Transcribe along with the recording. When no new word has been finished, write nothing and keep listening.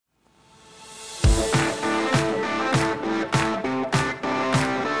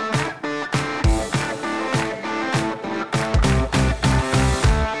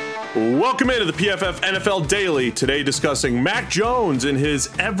Welcome into the PFF NFL Daily. Today discussing Mac Jones and his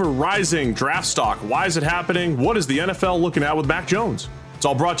ever-rising draft stock. Why is it happening? What is the NFL looking at with Mac Jones? It's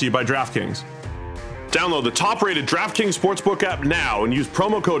all brought to you by DraftKings. Download the top-rated DraftKings Sportsbook app now and use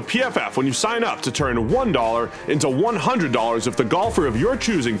promo code PFF when you sign up to turn $1 into $100 if the golfer of your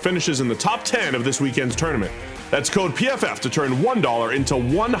choosing finishes in the top 10 of this weekend's tournament. That's code PFF to turn $1 into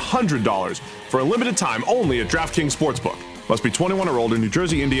 $100 for a limited time only at DraftKings Sportsbook. Must be 21 or older, New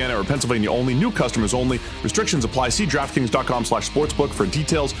Jersey, Indiana, or Pennsylvania only. New customers only. Restrictions apply. See DraftKings.com/sportsbook for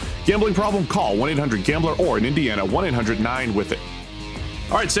details. Gambling problem? Call 1-800-GAMBLER or in Indiana, 1-800-9-WITH-IT.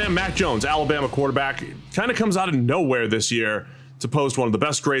 All right, Sam, Mac Jones, Alabama quarterback, kind of comes out of nowhere this year to post one of the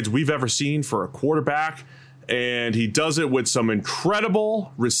best grades we've ever seen for a quarterback. And he does it with some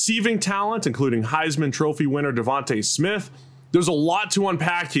incredible receiving talent, including Heisman Trophy winner Devontae Smith. There's a lot to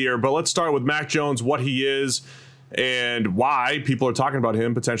unpack here, but let's start with Mac Jones, what he is, and why people are talking about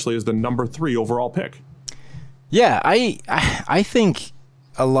him potentially as the number 3 overall pick. Yeah, I think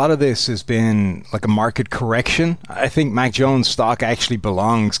a lot of this has been like a market correction. I think Mac Jones' stock actually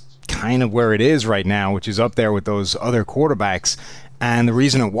belongs kind of where it is right now, which is up there with those other quarterbacks. And the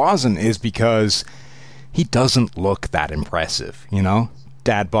reason it wasn't is because he doesn't look that impressive, you know?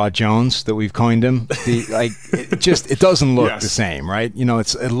 Dad bod Jones, that we've coined him. It doesn't look the same, right? You know,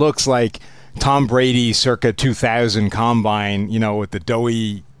 it looks like Tom Brady circa 2000 combine, you know, with the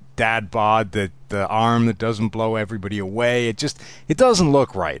doughy dad bod, the arm that doesn't blow everybody away. It doesn't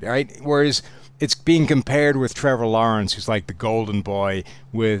look right? Whereas it's being compared with Trevor Lawrence, who's like the golden boy,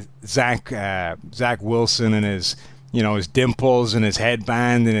 with Zach Wilson and his dimples and his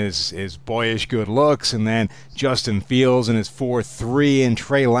headband and his boyish good looks, and then Justin Fields and his 4.3, and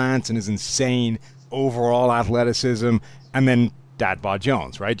Trey Lance and his insane overall athleticism, and then Dad bod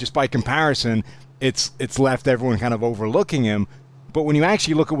Jones, right? Just by comparison, it's left everyone kind of overlooking him. But when you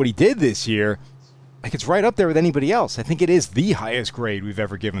actually look at what he did this year, like, it's right up there with anybody else. I think it is the highest grade we've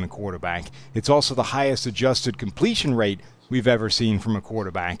ever given a quarterback. It's also the highest adjusted completion rate we've ever seen from a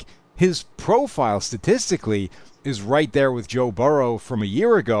quarterback. His profile statistically is right there with Joe Burrow from a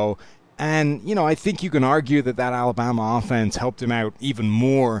year ago. And, you know, I think you can argue that Alabama offense helped him out even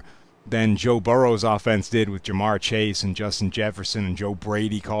more than Joe Burrow's offense did with Jamar Chase and Justin Jefferson and Joe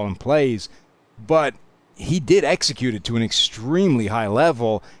Brady calling plays. But he did execute it to an extremely high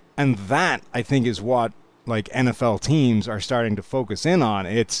level, and that, I think, is what like NFL teams are starting to focus in on.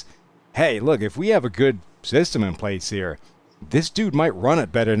 It's, hey, look, if we have a good system in place here, this dude might run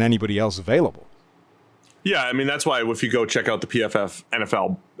it better than anybody else available. Yeah, I mean, that's why if you go check out the PFF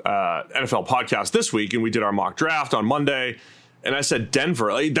NFL podcast this week, and we did our mock draft on Monday, and I said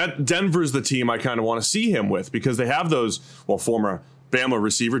Denver. Denver's the team I kind of want to see him with, because they have those, former Bama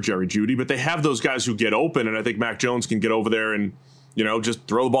receiver Jerry Jeudy, but they have those guys who get open, and I think Mac Jones can get over there and, you know, just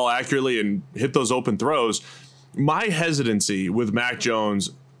throw the ball accurately and hit those open throws. My hesitancy with Mac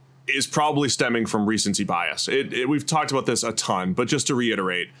Jones is probably stemming from recency bias. We've talked about this a ton, but just to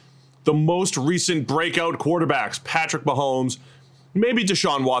reiterate, the most recent breakout quarterbacks, Patrick Mahomes, maybe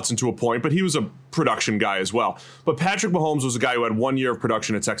Deshaun Watson to a point, but he was a production guy as well. But Patrick Mahomes was a guy who had 1 year of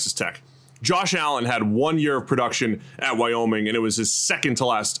production at Texas Tech. Josh Allen had 1 year of production at Wyoming, and it was his second to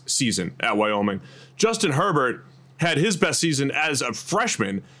last season at Wyoming. Justin Herbert had his best season as a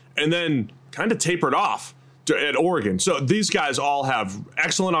freshman and then kind of tapered off at Oregon. So these guys all have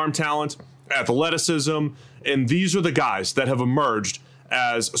excellent arm talent, athleticism, and these are the guys that have emerged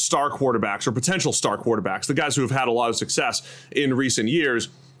as star quarterbacks or potential star quarterbacks, the guys who have had a lot of success in recent years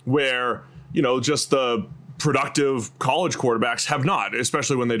where, you know, just the productive college quarterbacks have not,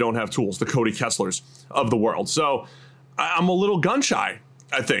 especially when they don't have tools, the Cody Kesslers of the world. So I'm a little gun shy,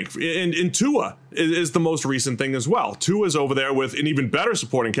 I think. And Tua is the most recent thing as well. Tua's over there with an even better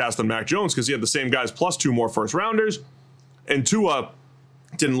supporting cast than Mac Jones because he had the same guys plus 2 more first rounders. And Tua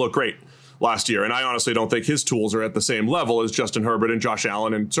didn't look great last year. And I honestly don't think his tools are at the same level as Justin Herbert and Josh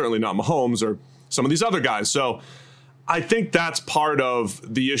Allen, and certainly not Mahomes or some of these other guys. So I think that's part of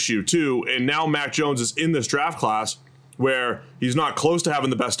the issue too. And now Mac Jones is in this draft class where he's not close to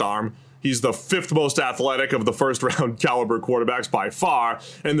having the best arm. He's the 5th most athletic of the first round caliber quarterbacks by far.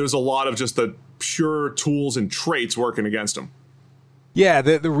 And there's a lot of just the pure tools and traits working against him. Yeah,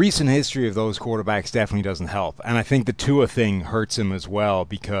 the recent history of those quarterbacks definitely doesn't help. And I think the Tua thing hurts him as well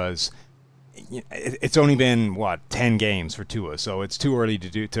because it's only been, 10 games for Tua. So it's too early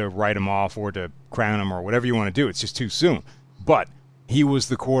to write him off or to crown him or whatever you want to do. It's just too soon. But he was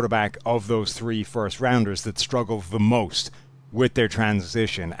the quarterback of those 3 first-rounders that struggled the most with their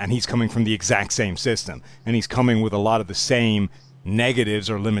transition. And he's coming from the exact same system. And he's coming with a lot of the same negatives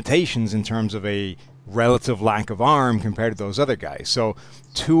or limitations in terms of a relative lack of arm compared to those other guys. So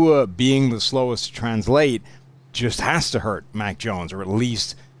Tua being the slowest to translate just has to hurt Mac Jones, or at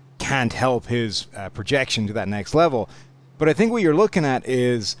least can't help his projection to that next level. But I think what you're looking at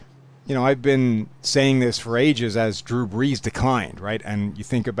is, I've been saying this for ages as Drew Brees declined, right? And you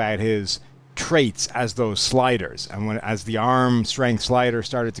think about his traits as those sliders, and as the arm strength slider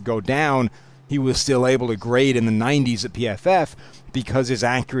started to go down, he was still able to grade in the 90s at PFF because his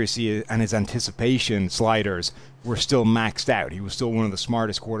accuracy and his anticipation sliders were still maxed out. He was still one of the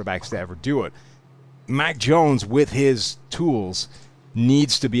smartest quarterbacks to ever do it. Mac Jones, with his tools,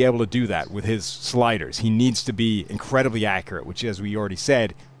 needs to be able to do that with his sliders. He needs to be incredibly accurate, which, as we already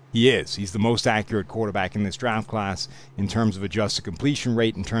said, he is. He's the most accurate quarterback in this draft class in terms of adjusted completion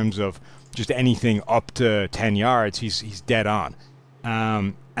rate, in terms of just anything up to 10 yards. He's dead on.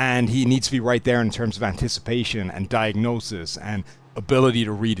 And he needs to be right there in terms of anticipation and diagnosis and ability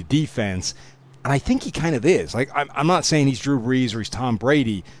to read a defense. And I think he kind of is. Like, I'm not saying he's Drew Brees or he's Tom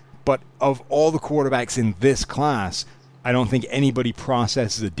Brady, but of all the quarterbacks in this class, I don't think anybody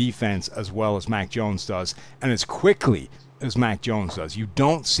processes a defense as well as Mac Jones does, and as quickly as Mac Jones does. You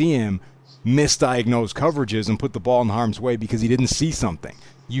don't see him misdiagnose coverages and put the ball in harm's way because he didn't see something.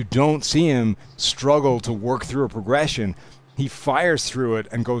 You don't see him struggle to work through a progression. He fires through it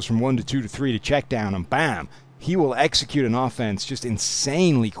and goes from 1 to 2 to 3 to check down, and bam, he will execute an offense just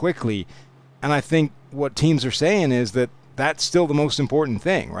insanely quickly. And I think what teams are saying is that that's still the most important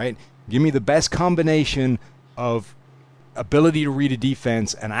thing, right? Give me the best combination of ability to read a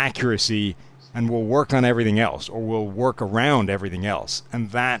defense and accuracy, and we'll work on everything else, or we'll work around everything else.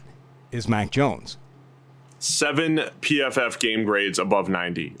 And that is Mac Jones. 7 PFF game grades above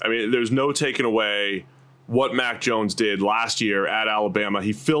 90. I mean, there's no taking away what Mac Jones did last year at Alabama.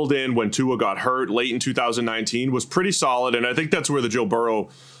 He filled in when Tua got hurt late in 2019, was pretty solid, and I think that's where the Joe Burrow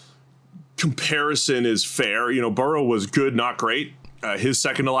comparison is fair. Burrow was good, not great. His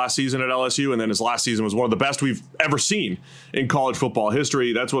second to last season at LSU, and then his last season was one of the best we've ever seen in college football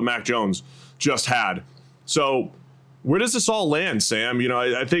history. That's what Mac Jones just had. So where does this all land, Sam?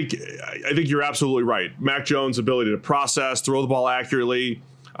 I think you're absolutely right. Mac Jones' ability to process, throw the ball accurately,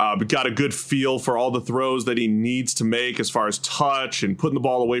 got a good feel for all the throws that he needs to make as far as touch and putting the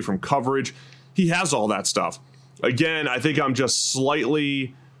ball away from coverage. He has all that stuff. Again, I think I'm just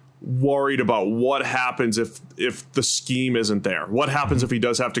slightly worried about what happens if the scheme isn't there. What happens if he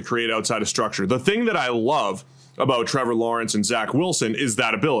does have to create outside of structure? The thing that I love about Trevor Lawrence and Zach Wilson is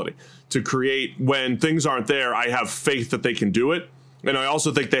that ability to create when things aren't there. I have faith that they can do it. And I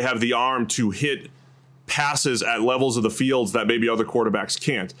also think they have the arm to hit passes at levels of the fields that maybe other quarterbacks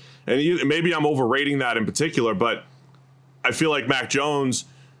can't. And maybe I'm overrating that in particular, but I feel like Mac Jones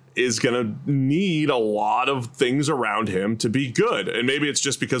is going to need a lot of things around him to be good. And maybe it's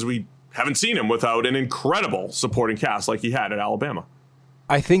just because we haven't seen him without an incredible supporting cast like he had at Alabama.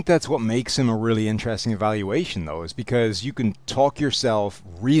 I think that's what makes him a really interesting evaluation, though, is because you can talk yourself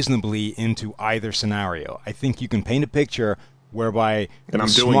reasonably into either scenario. I think you can paint a picture whereby and I'm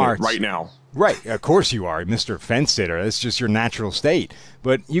doing it right now. Right, of course you are, Mr. Fence Sitter. That's just your natural state.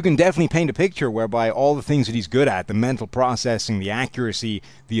 But you can definitely paint a picture whereby all the things that he's good at, the mental processing, the accuracy,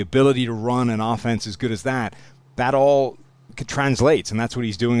 the ability to run an offense as good as that all translates, and that's what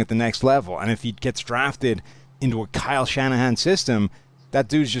he's doing at the next level. And if he gets drafted into a Kyle Shanahan system, that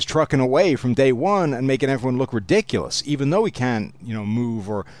dude's just trucking away from day one and making everyone look ridiculous, even though he can't, move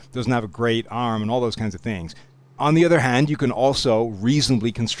or doesn't have a great arm and all those kinds of things. On the other hand, you can also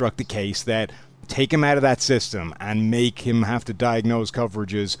reasonably construct the case that take him out of that system and make him have to diagnose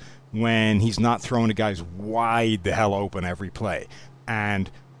coverages when he's not throwing to guys wide the hell open every play. And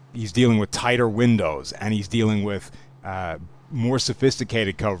he's dealing with tighter windows, and he's dealing with more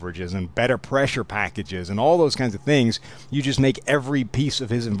sophisticated coverages and better pressure packages and all those kinds of things. You just make every piece of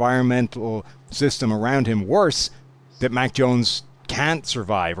his environmental system around him worse, that Mac Jones can't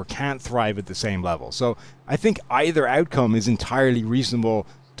survive or can't thrive at the same level. So I think either outcome is entirely reasonable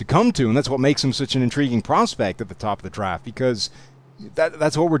to come to, and that's what makes him such an intriguing prospect at the top of the draft, because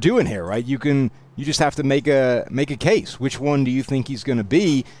that's what we're doing here, right? You just have to make a case. Which one do you think he's going to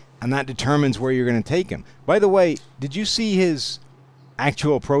be? And that determines where you're going to take him. By the way, did you see his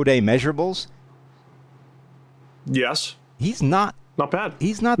actual pro day measurables? Yes. He's not bad.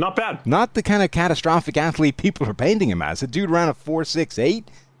 He's not bad. Not the kind of catastrophic athlete people are painting him as. The dude ran a 4.68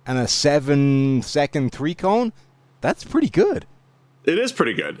 and a 7-second 3-cone. That's pretty good. It is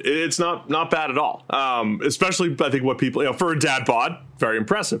pretty good. It's not bad at all. Especially, I think, what people, for a dad bod, very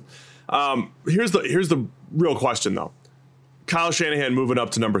impressive. Here's the real question, though. Kyle Shanahan moving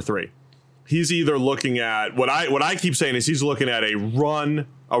up to number 3. he's either looking at what I keep saying is he's looking at a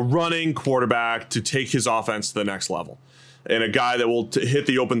running quarterback to take his offense to the next level, and a guy that will hit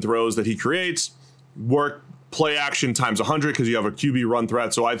the open throws that he creates, work play action times 100 because you have a QB run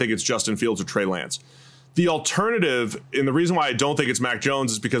threat. So I think it's Justin Fields or Trey Lance. The alternative, and the reason why I don't think it's Mac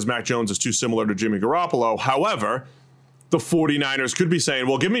Jones is because Mac Jones is too similar to Jimmy Garoppolo. However, the 49ers could be saying,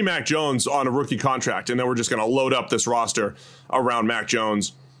 well, give me Mac Jones on a rookie contract, and then we're just going to load up this roster around Mac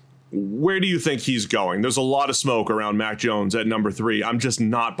Jones. Where do you think he's going? There's a lot of smoke around Mac Jones at number 3. I'm just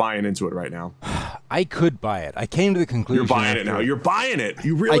not buying into it right now. I could buy it. I came to the conclusion. You're buying it now. You're buying it.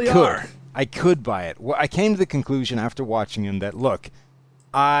 You really are. I could buy it. Well, I came to the conclusion after watching him that, look,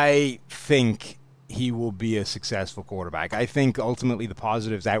 I think he will be a successful quarterback. I think ultimately the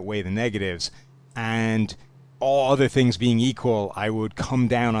positives outweigh the negatives, and all other things being equal, I would come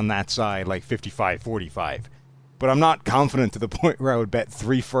down on that side like 55-45. But I'm not confident to the point where I would bet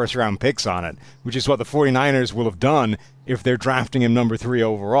 3 first-round picks on it, which is what the 49ers will have done if they're drafting him number 3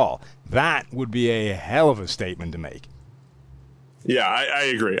 overall. That would be a hell of a statement to make. Yeah, I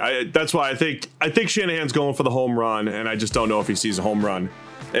agree. That's why I think Shanahan's going for the home run, and I just don't know if he sees a home run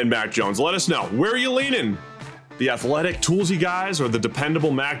in Mac Jones. Let us know. Where are you leaning? The athletic, toolsy guys or the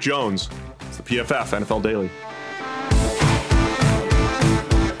dependable Mac Jones? It's the PFF NFL Daily.